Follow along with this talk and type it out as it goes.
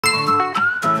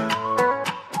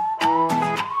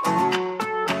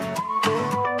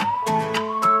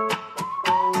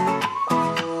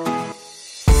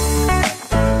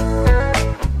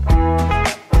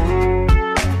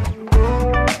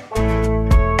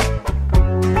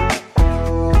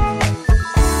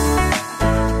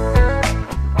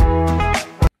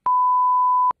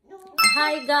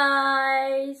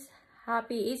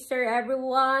Happy Easter,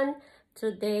 everyone!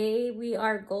 Today, we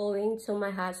are going to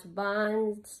my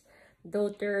husband's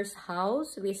daughter's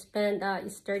house. We spent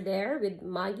Easter there with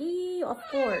Maggie, of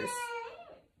course.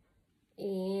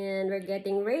 And we're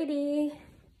getting ready.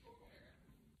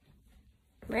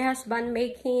 My husband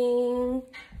making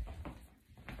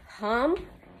ham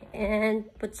and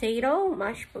potato,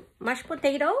 mashed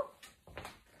potato.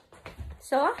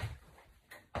 So,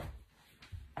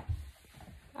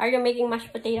 are you making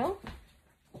mashed potato?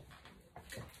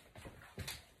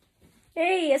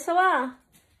 Hey, Asawa.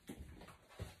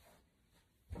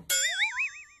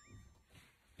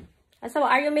 Asawa,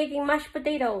 are you making mashed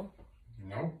potato?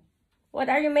 No. What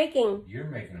are you making? You're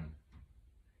making them.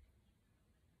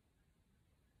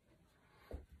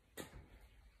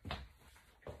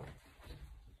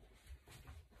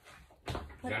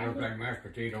 Does that look like mashed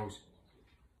potatoes?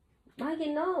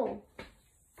 Maggie, no.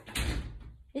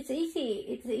 It's easy.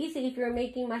 It's easy if you're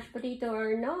making mashed potato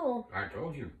or no. I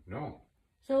told you, no.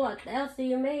 So what else do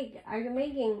you make? Are you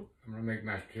making? I'm gonna make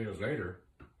mashed potatoes later,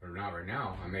 but not right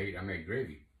now. I made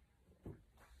gravy.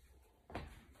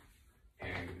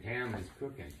 And ham is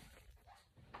cooking.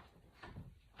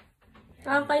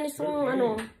 Kainis mong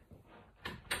ano.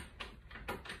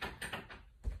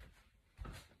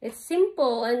 It's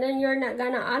simple and then you're not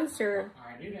gonna answer.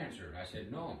 I did answer. I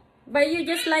said no. But you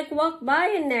just like walk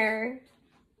by in there.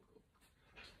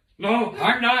 No,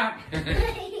 I'm not.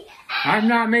 I'm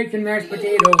not making mashed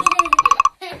potatoes.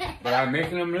 But I'm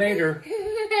making them later.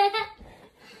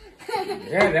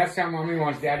 Yeah, that's how Mommy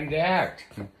wants Daddy to act.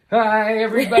 Hi,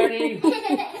 everybody.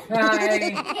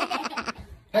 Hi.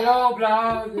 Hello,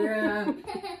 vlog. Yeah.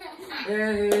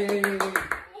 Hey.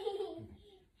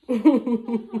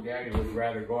 Daddy would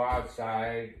rather go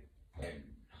outside and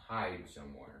hide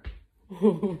somewhere.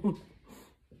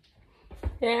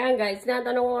 Yeah, guys.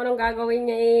 Tinatanong ko anong gagawin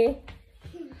niya eh.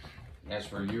 That's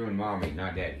for you and Mommy,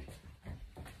 not Daddy.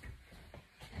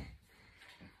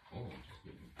 Oh,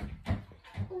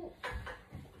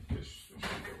 just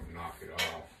knock it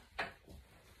off.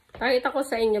 Pakita ko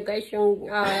sa inyo guys yung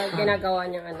ginagawa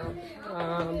niyang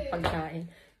pagkain.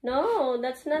 No,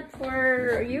 that's not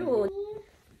for you.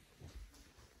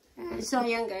 So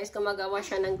ayan guys, gumagawa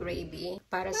siya ng gravy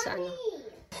para sa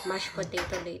mashed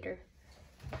potato later.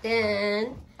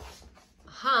 Then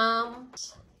ham.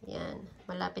 Yan,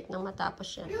 malapit nang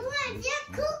matapos siya. You're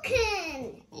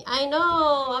cooking. I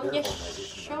know, I'm just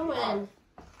showing.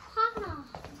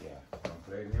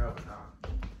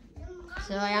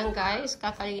 So ayan guys,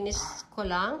 kakalinis ko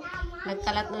lang.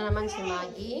 Nagkalat na naman si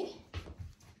Maggie.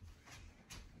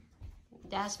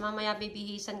 Dahil mamaya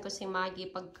bibihisan ko si Maggie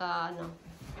pagka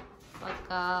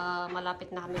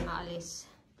malapit na kami maalis.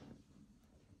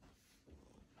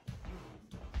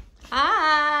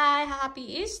 Hi!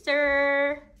 Happy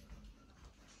Easter!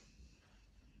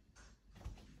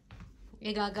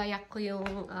 Igagayak ko yung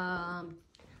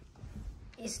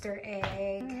Easter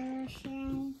egg.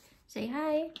 Say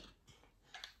hi!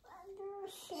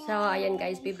 So, ayan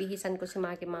guys, bibihisan ko si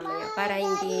Maggie mamaya para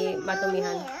hindi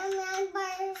matumihan.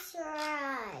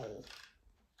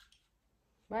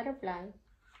 Butterfly?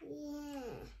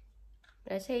 Yeah.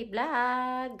 Let's say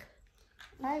vlog.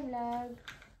 Hi vlog.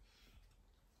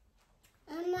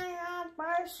 I'm on a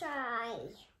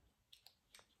butterfly.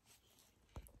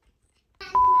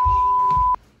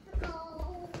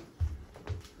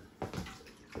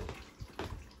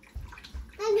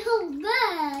 I know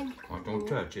bird. Oh, don't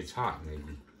touch. It's hot,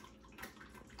 maybe.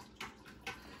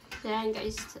 Ayan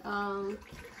guys,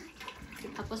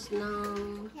 tapos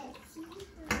nang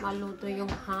maluto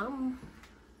yung ham.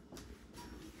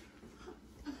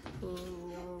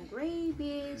 And yung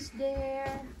gravy is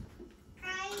there.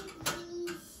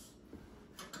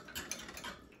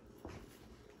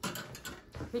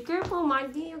 Be careful,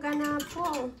 Maggie. You're gonna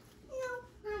fall. No,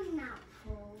 I'm not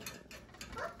full.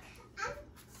 Look, I'm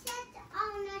set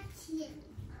on a chair.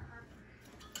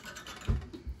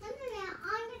 I'm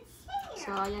on a chair.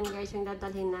 So, ayan guys, yung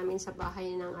dadalhin namin sa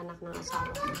bahay ng anak ng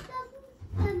asawa.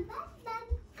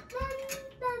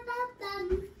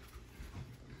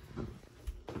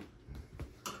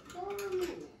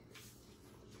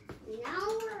 Now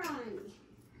we're on.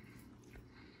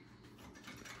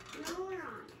 Now we're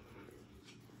on.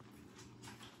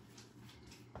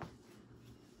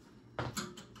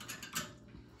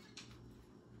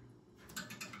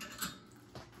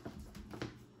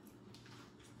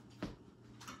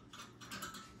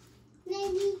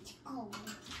 Maybe it's cold.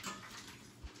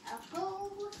 A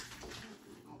cold.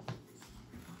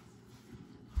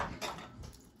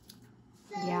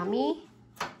 Yummy?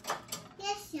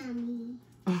 Yes, yummy.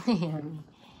 Yummy.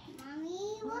 Mommy,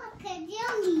 look at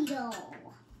yummy though.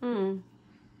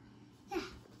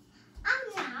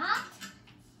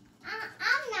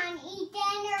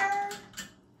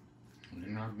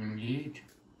 eat.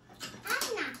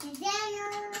 I'm not the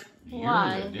dinner. You're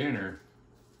Why? the dinner.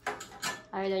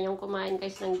 Ayaw lang yung kumain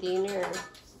guys ng dinner.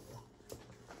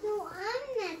 No, I'm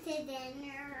not the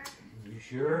dinner. You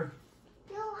sure?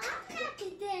 No, I'm not the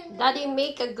dinner. Daddy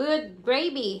make a good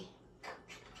gravy.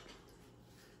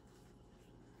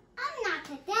 I'm not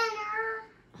the dinner.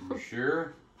 You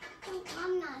sure? No,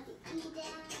 I'm not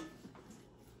eating.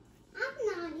 I'm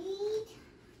not eating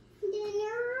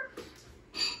dinner.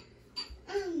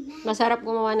 I'm not. Masarap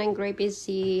gumawa ng gravy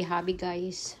si Habi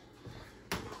guys.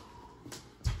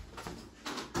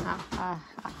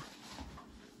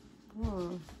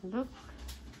 Look.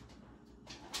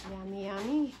 Yummy,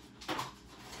 yummy.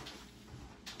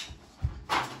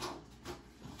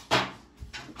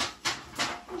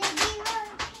 The dinner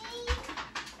cake.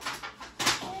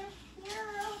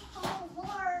 You're so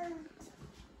hard.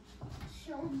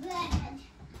 So bad.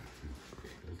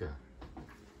 Okay.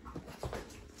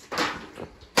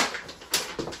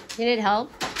 You need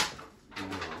help?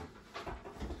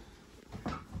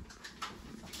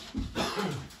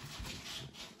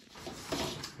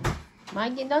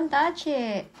 Maggie, don't touch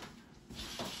it.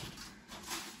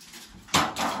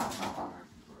 That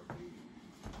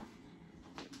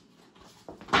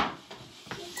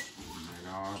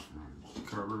off and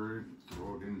cover it,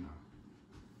 throw it in the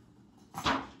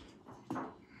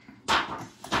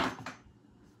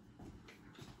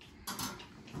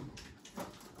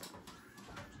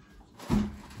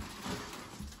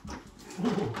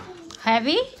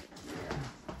Heavy?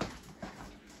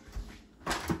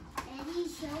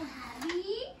 Daddy's so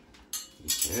heavy.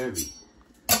 It's heavy.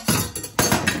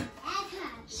 That's heavy.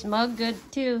 Smell good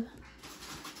too.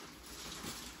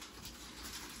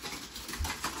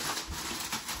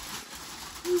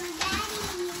 My daddy,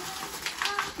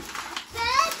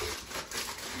 bed.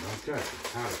 Don't touch it.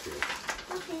 Touch it.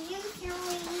 Okay, you're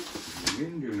showing. You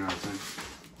didn't do nothing.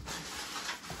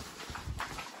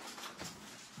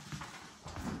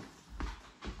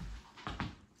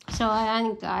 So,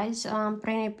 ayan guys,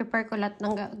 prepare ko lahat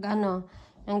ng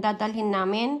ng dadalhin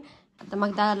namin. At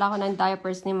magdala ko ng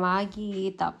diapers ni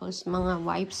Maggie, tapos mga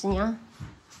wipes niya.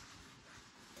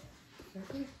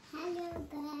 Hello,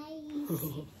 guys.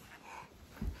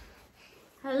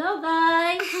 Hello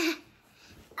guys!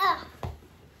 Oh,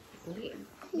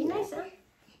 Be nice, ah.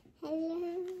 hello,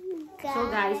 guys. So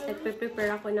guys,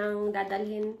 nagpe-prepare ako ng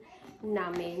dadalhin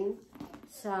namin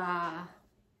sa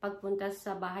pagpunta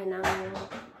sa bahay ng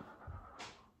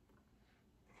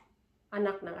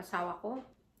anak ng asawa ko.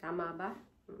 Tama ba?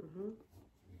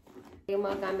 Yung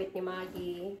mga gamit ni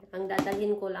Maggie, ang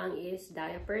dadalhin ko lang is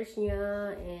diapers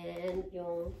niya and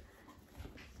yung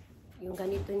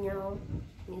ganito niya.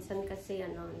 Minsan kasi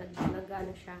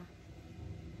nag-ano siya.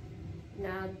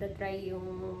 Nagda-dry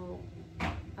yung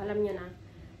alam niyo na.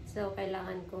 So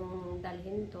kailangan kong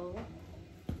dalhin to.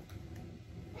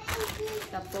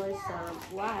 Tapos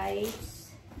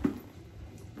wipes.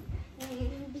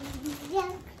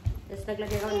 Tapos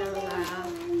naglagay ako ng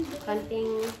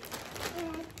kanting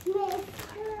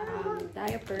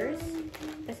diapers.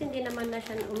 Kasi hindi naman na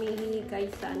siya umihi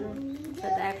guys sa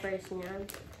diapers niya.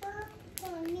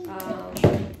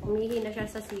 Umihi na siya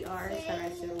sa CR, sa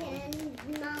restroom.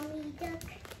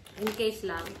 In case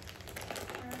lang.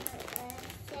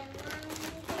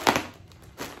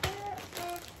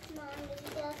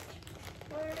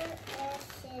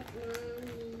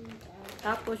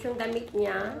 Tapos yung damit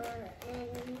niya,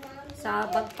 sa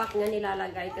backpack niya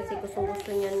nilalagay kasi gusto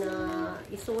niya na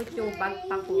isuot yung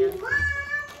backpack niya.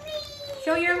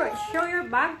 Show your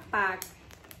backpack.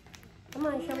 Come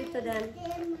on, show it to them.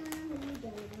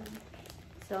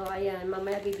 So, ayan,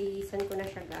 mamaya bibihisan ko na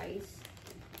siya, guys.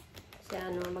 Kasi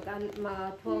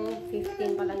 12:15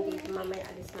 pa lang dito, mamaya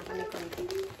alis na kami konti.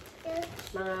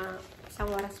 Mga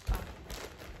isang oras pa.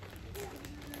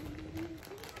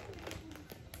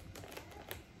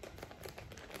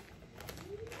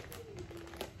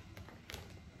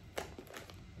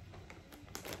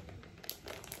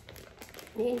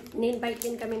 Ni-invite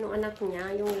din kami nung anak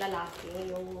niya, yung lalaki,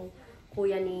 yung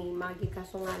kuya ni Maggie,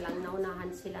 kaso nga lang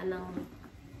naunahan sila ng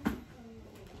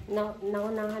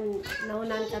naunahan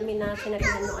kami na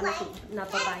sinabihan ng anak na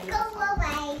babae na Go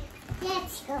away.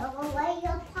 Let's go away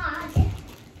your father.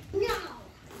 No.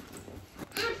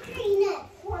 I'm clean it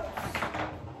first.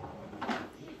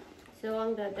 So,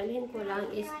 ang dadalhin ko lang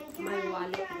is my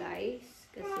wallet, guys.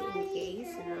 Kasi in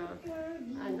case na,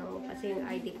 kasi yung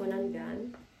ID ko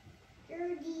nandyan.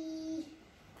 Dirty.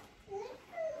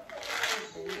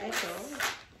 Ito.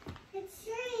 It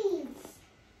rains.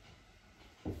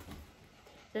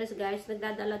 Tapos guys,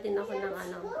 nagdadala din ako ng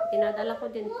tinadala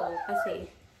ko din to kasi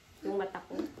yung mata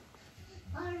ko.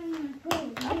 Oh my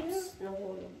goodness.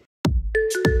 Nahulog.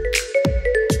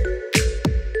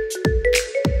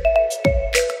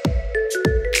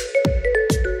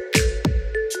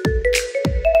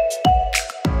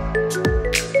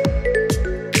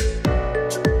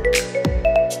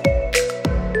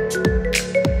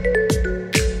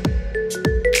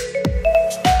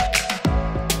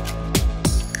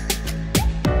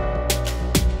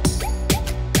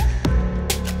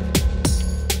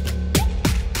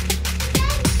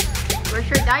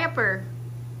 diaper?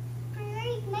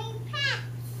 Where's my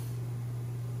pants?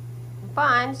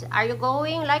 Pants, are you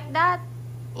going like that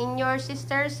in your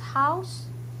sister's house?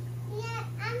 Yeah,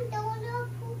 I'm gonna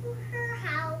poop her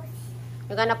house.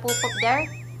 You're gonna poop up there?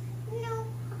 No,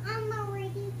 I'm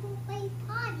already poop my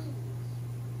potty.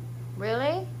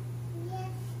 Really? Yes,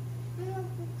 I'm gonna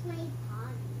poop my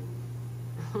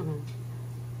potty.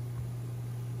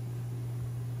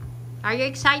 Are you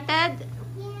excited?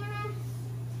 Yes.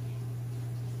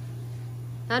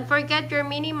 Don't forget your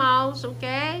Minnie Mouse,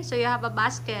 okay? So you have a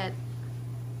basket.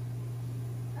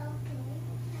 Okay,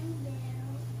 I'm there.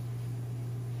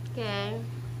 Okay.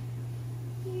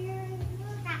 Here,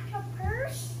 that's a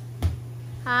purse.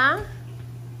 Huh?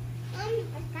 And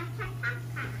that's a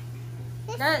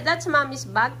backpack. That's mommy's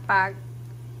backpack.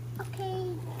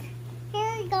 Okay,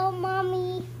 here you go,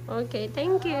 mommy. Okay,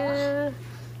 thank you.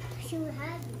 Too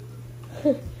heavy.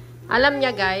 Alam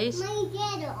niya, guys. My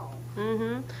ghetto.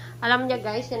 Alam niya,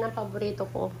 guys, yan ang paborito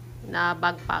ko na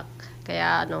backpack.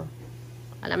 Kaya, ano,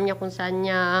 alam niya kung saan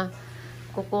niya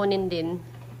kukunin din.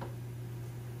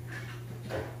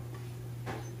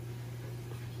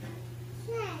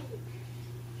 Slide.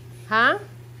 Ha?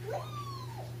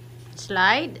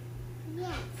 Slide?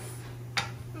 Yes.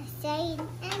 I say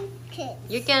and kids.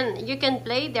 You can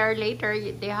play there later.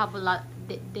 They have a lot.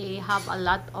 They have a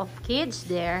lot of kids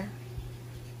there.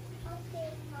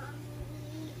 Okay,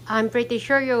 mommy. I'm pretty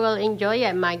sure you will enjoy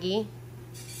it, Maggie.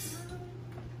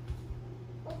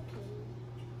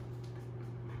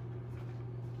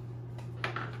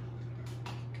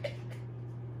 Okay.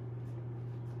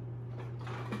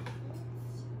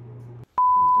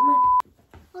 Come on.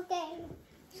 Okay.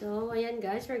 So, ayan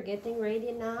guys, we're getting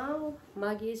ready now.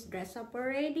 Maggie is dressed up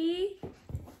already.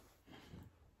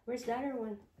 Where's the other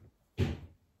one?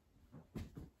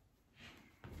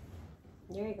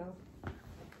 There you go.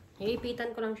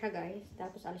 Iipitan ko lang siya, guys.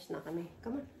 Tapos alis na kami.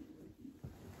 Come on.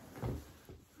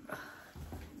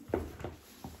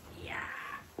 Yeah.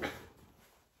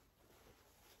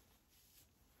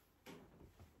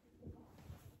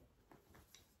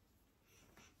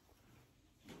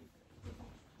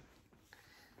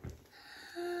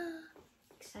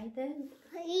 Excited?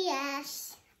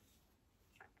 Yes.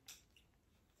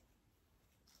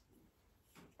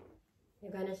 You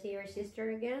gonna see your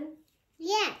sister again?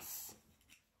 Yes.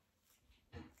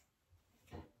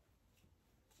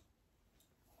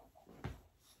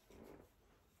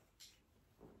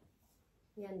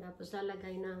 Yan, tapos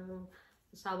lalagay ng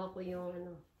asawa ko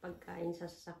yung pagkain sa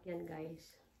sasakyan,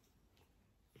 guys.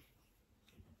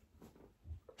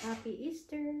 Happy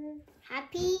Easter!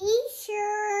 Happy Easter,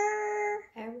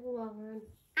 Everyone!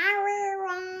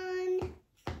 everyone.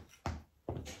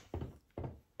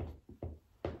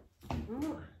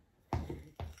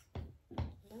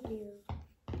 Love you.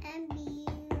 And you.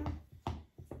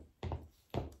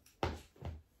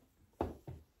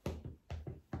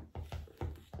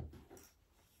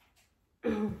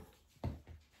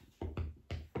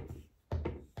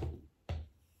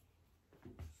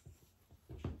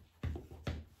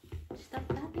 Stop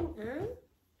tapping, huh?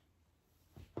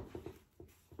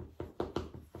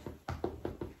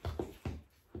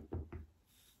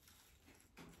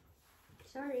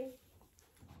 Sorry.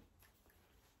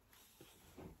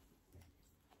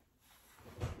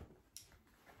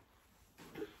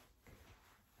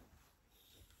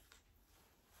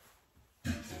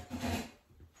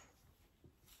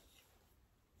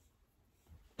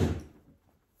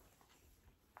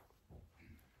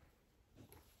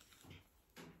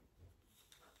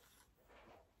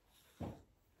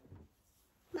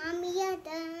 Mommy, you're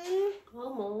done.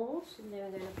 Almost. And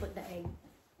then we're gonna put the egg.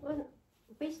 Oh,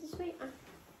 face this way. Ah.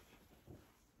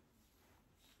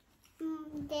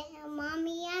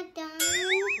 Mommy, you're done.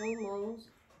 Almost.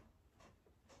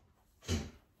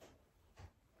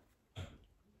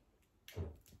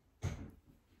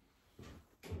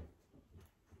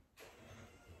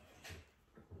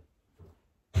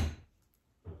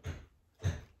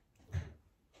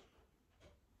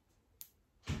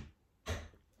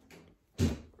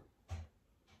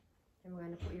 I'm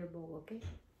gonna put your bowl, okay?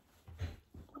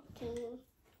 Okay.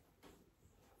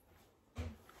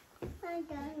 I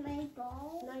done my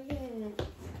bowl. Not yet.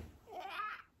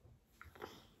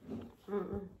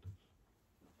 Mm-mm.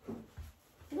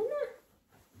 Ano na?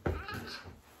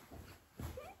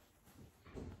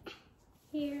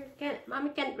 Here,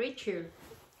 mommy can't reach you.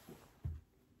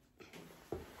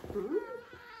 Hmm?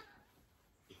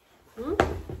 Hmm?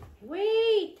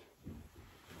 Wait!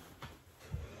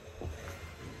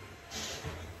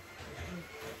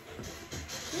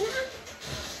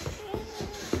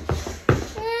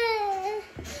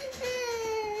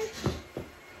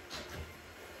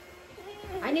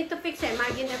 I need to fix it,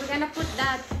 Maggie. We're gonna put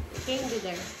that candy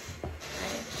there.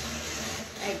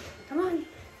 Right. Come on.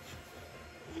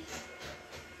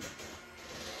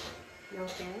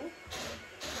 Okay.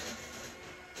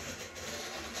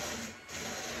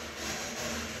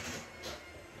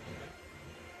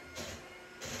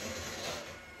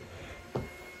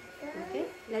 Okay,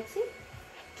 let's see.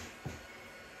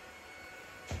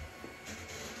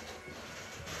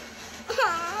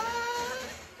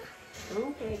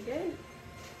 Okay, good.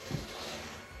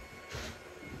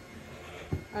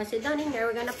 Sit down in there.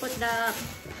 We're gonna put the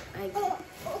egg.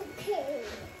 Okay.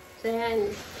 So,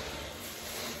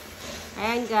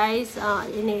 ayan guys,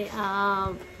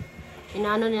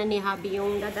 inaano na ni Habi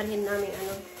yung dadalhin namin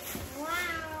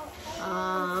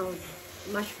Wow.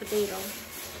 Mashed potato.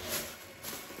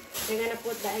 We're gonna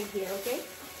put the egg here, okay?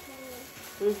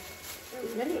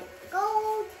 Dali. Go.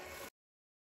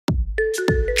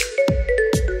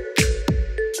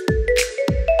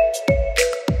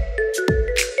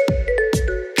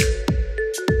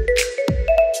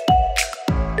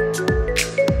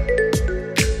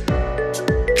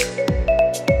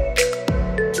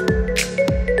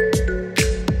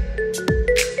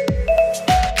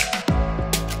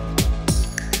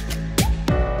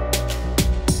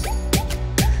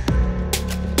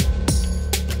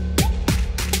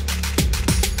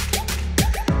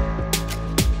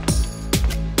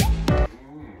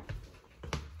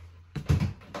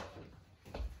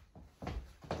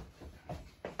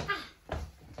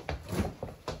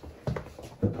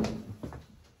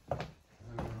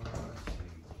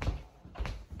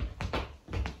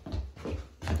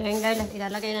 So, yun guys,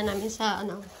 ilalagay na namin sa,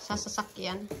 sa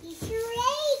sasakyan. Easter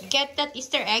egg. Get that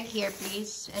Easter egg here,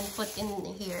 please, and put in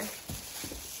here.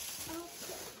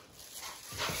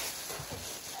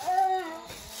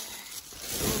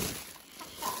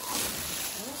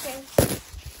 Okay.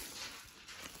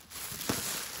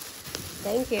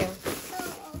 Thank you.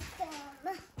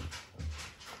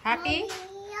 Happy?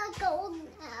 I'll go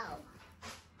now.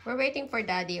 We're waiting for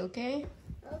Daddy, okay?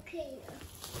 Okay.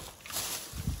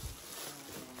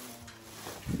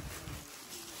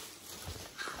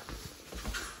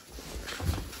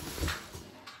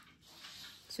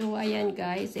 So, ayan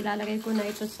guys, ilalagay ko na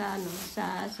ito sa,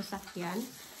 sa sasakyan.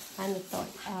 Ano to,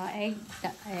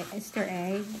 Easter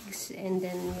eggs, and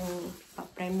then yung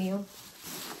pa-premyo.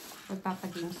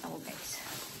 Magpapagames ako guys.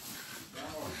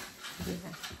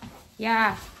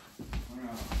 Yeah.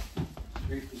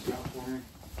 Take this out for me.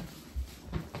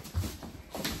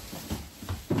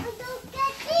 I'll go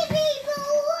get baby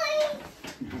boy.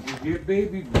 Get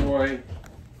baby boy.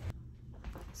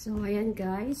 So, ayan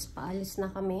guys, paalis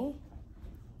na kami.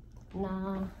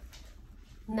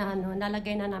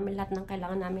 Nalagay na namin lahat ng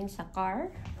kailangan namin sa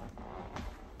car.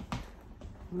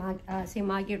 Si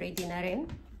Maggie ready na rin.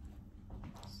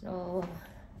 So,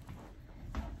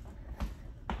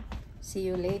 see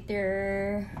you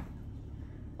later.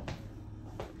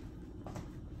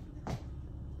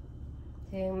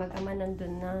 Yung mag-ama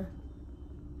nandun na.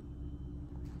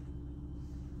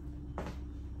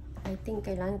 I think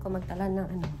kailangan ko magtala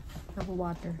ng ng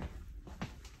water.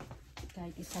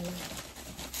 Kahit isa lang.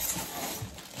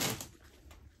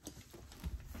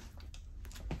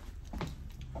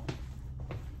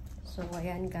 So,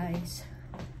 ayan guys.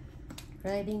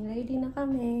 Ready na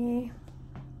kami.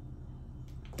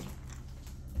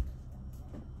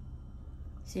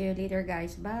 See you later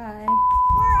guys. Bye.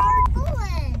 Where are you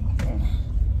going?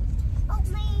 Oh,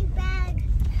 my bag.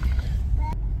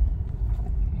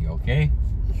 You okay?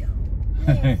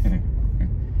 Yes.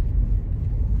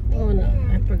 Oh no,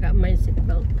 I forgot my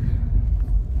seatbelt.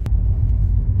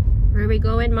 Where are we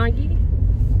going, Maggie?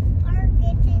 We're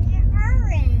getting an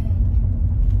errand.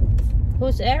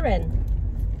 Who's Erin?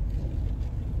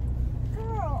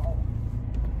 Girl.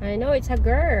 I know it's a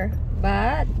girl,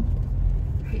 but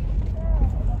Girl.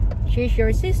 she's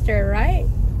your sister, right?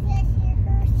 Yes, you're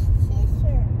her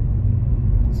sister.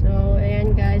 So,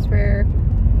 ayan guys, we're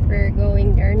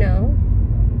going there now.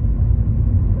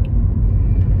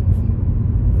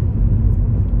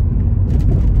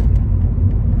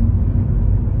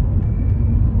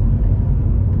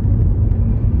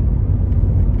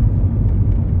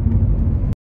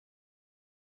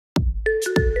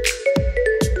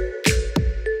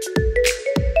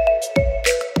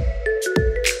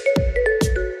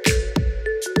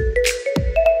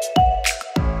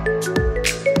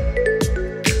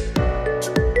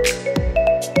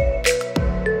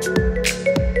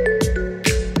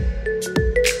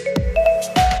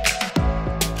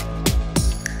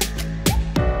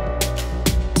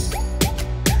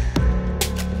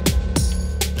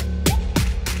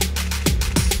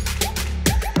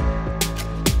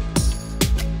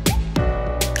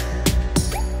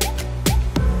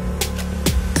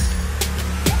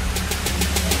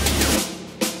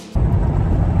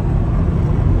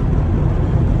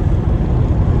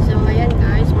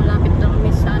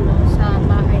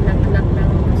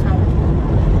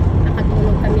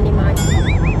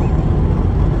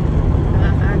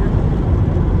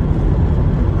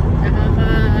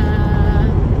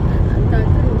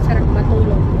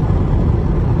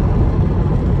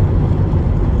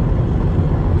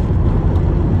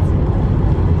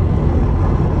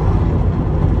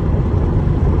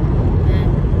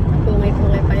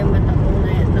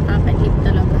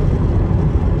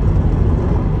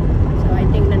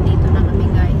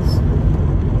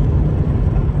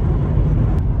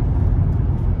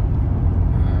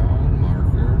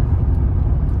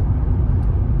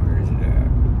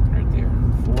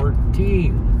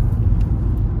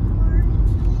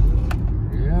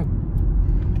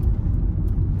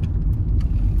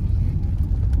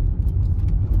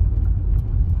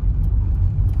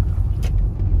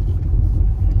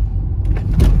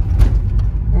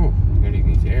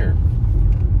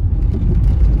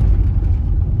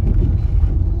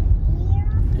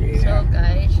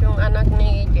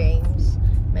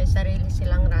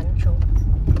 silang rancho.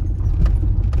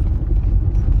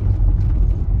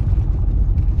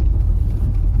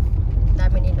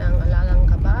 Dami nilang alagang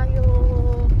kabayo,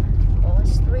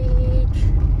 ostrich,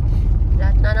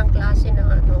 lahat na ng klase ng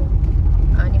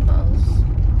animals.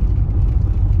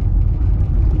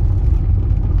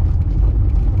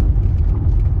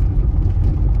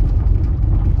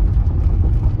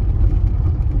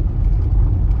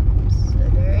 So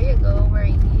there you go,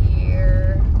 we're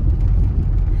here.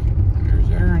 There's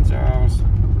Aaron's house.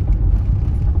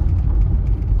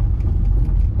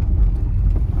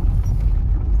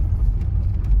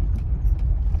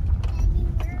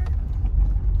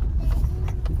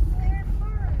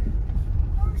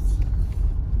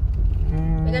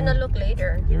 We're gonna look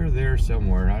later. They're there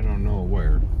somewhere. I don't know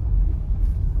where.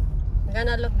 We're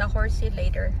gonna look the horsey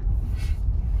later.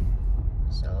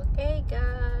 So, okay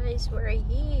guys, we're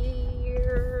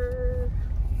here.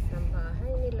 Ang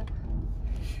bahay nila.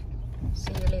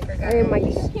 See you later guys.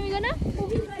 Here we go now.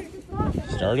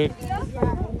 Started?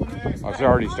 Oh, it's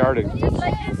already started. Just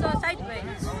like this, so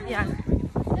sideways. Yeah.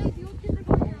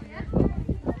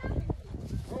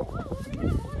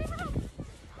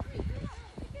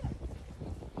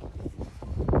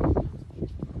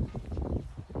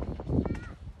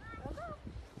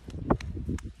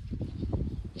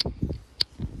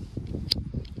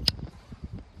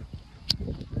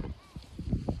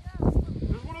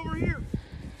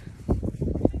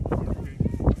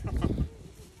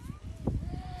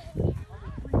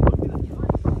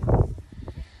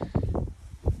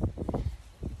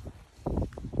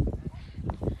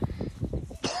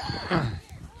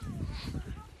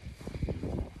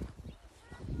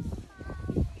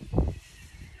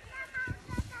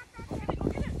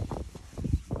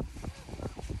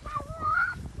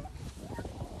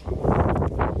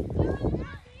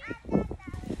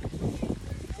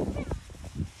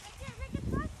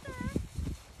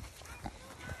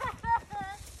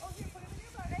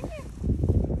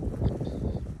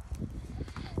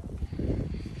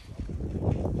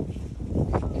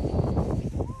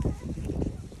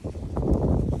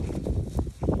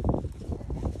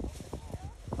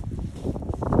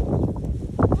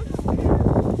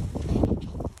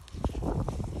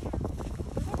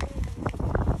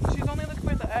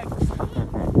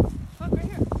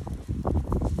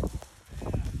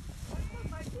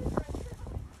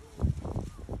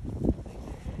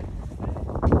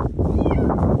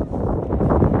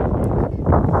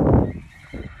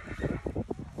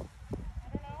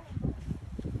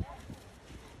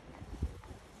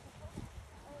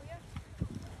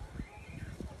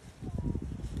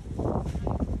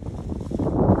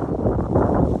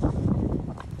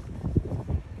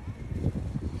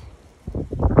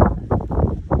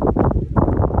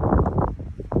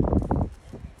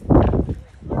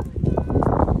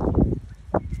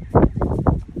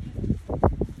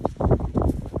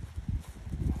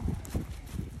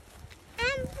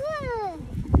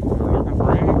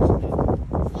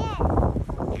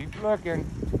 Looking.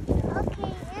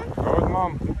 Okay. Go with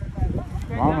Mom.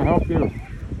 Mom will help you.